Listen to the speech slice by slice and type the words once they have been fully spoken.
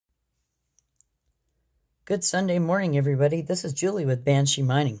Good Sunday morning, everybody. This is Julie with Banshee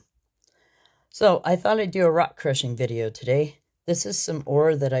Mining. So I thought I'd do a rock crushing video today. This is some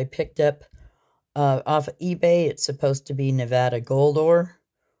ore that I picked up off of eBay. It's supposed to be Nevada gold ore.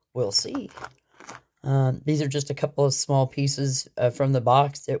 We'll see. These are just a couple of small pieces from the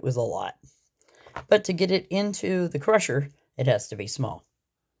box. It was a lot. But to get it into the crusher, it has to be small.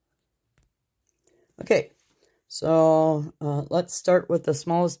 Okay. So, let's start with the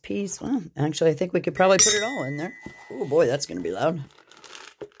smallest piece. Well, actually, I think we could probably put it all in there. Oh boy, that's going to be loud.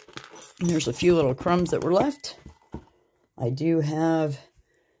 And there's a few little crumbs that were left. I do have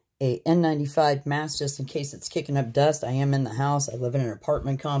a N95 mask just in case it's kicking up dust. I am in the house. I live in an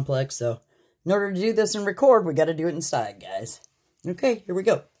apartment complex, so in order to do this and record, we got to do it inside, guys. Okay, here we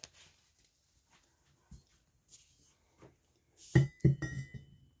go.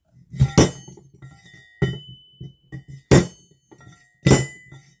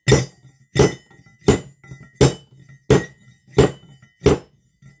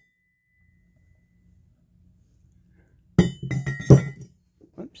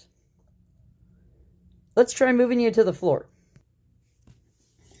 Whoops. Let's try moving you to the floor.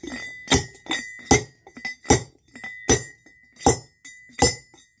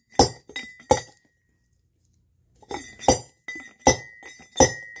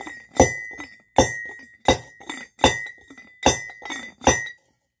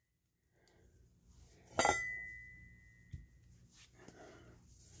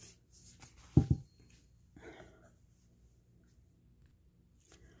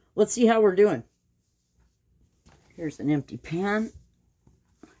 Let's see how we're doing. Here's an empty pan.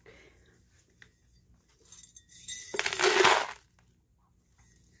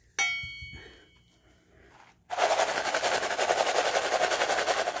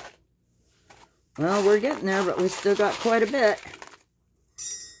 Well, we're getting there, but we still got quite a bit.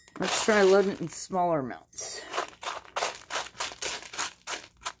 Let's try loading it in smaller amounts.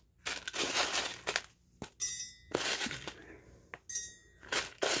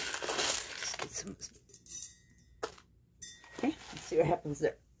 Okay, let's see what happens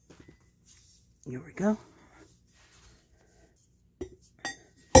there. Here we go.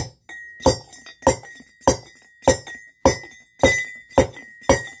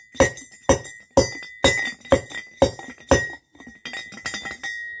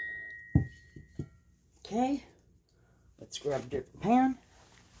 Okay, let's grab a different pan.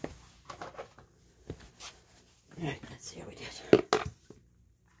 Alright, let's see how we did.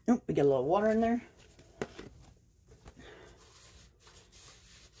 Nope, we got a little water in there.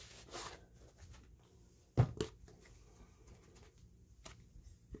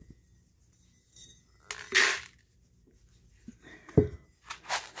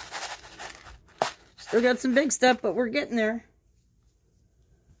 Still got some big stuff, but we're getting there.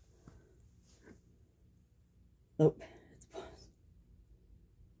 Oh, it's paused.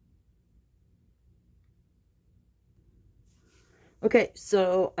 Okay,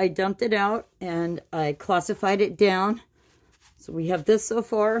 so I dumped it out and I classified it down. So we have this so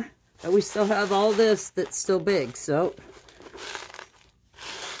far, but we still have all this that's still big, so.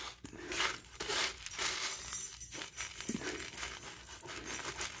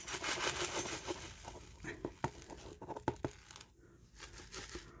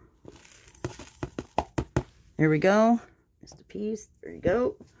 There we go. Just a piece. There you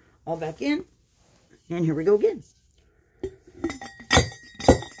go. All back in. And here we go again.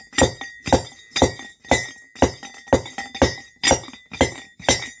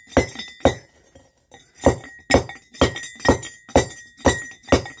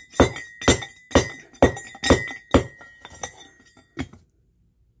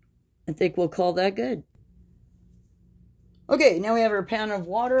 I think we'll call that good. Okay, now we have our pan of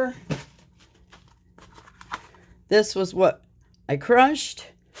water. This was what I crushed,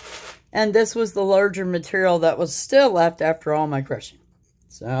 and this was the larger material that was still left after all my crushing.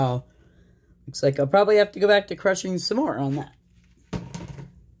 So, looks like I'll probably have to go back to crushing some more on that.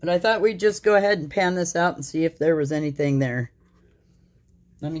 But I thought we'd just go ahead and pan this out and see if there was anything there.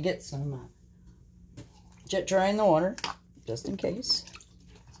 Let me get some jet dry in the water, just in case.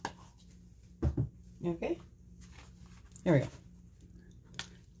 Okay, here we go.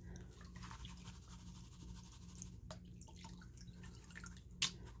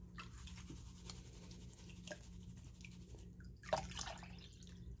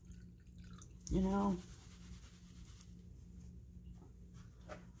 You know,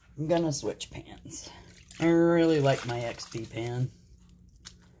 I'm gonna switch pans. I really like my XP pan,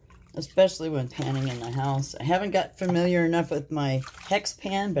 especially when panning in the house. I haven't got familiar enough with my Hex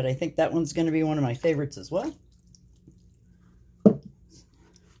pan, but I think that one's gonna be one of my favorites as well.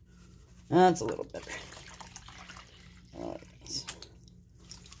 That's a little better.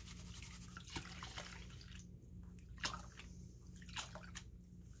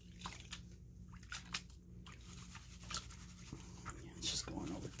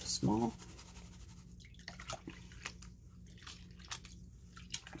 small.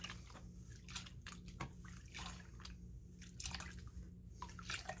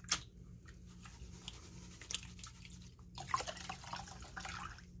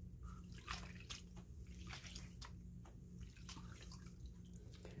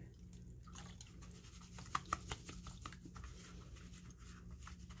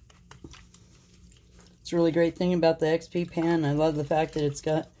 It's a really great thing about the XP pan. I love the fact that it's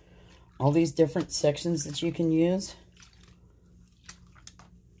got all these different sections that you can use.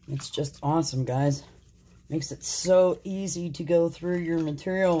 It's just awesome, guys. Makes it so easy to go through your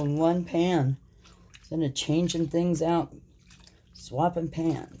material in one pan instead of changing things out, swapping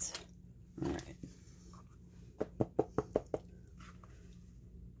pans. All right.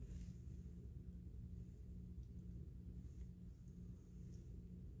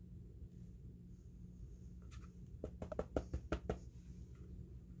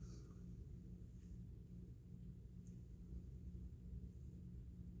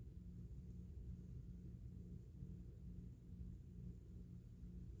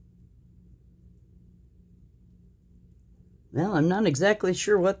 Well, I'm not exactly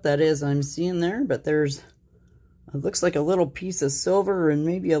sure what that is I'm seeing there, but there's, it looks like a little piece of silver and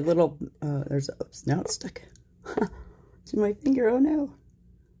maybe a little, oops, now it's stuck to my finger. Oh no.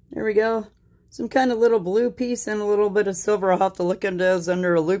 There we go. Some kind of little blue piece and a little bit of silver. I'll have to look into those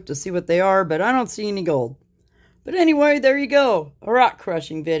under a loop to see what they are, but I don't see any gold. But anyway, there you go. A rock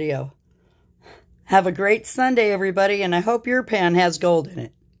crushing video. Have a great Sunday, everybody, and I hope your pan has gold in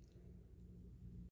it.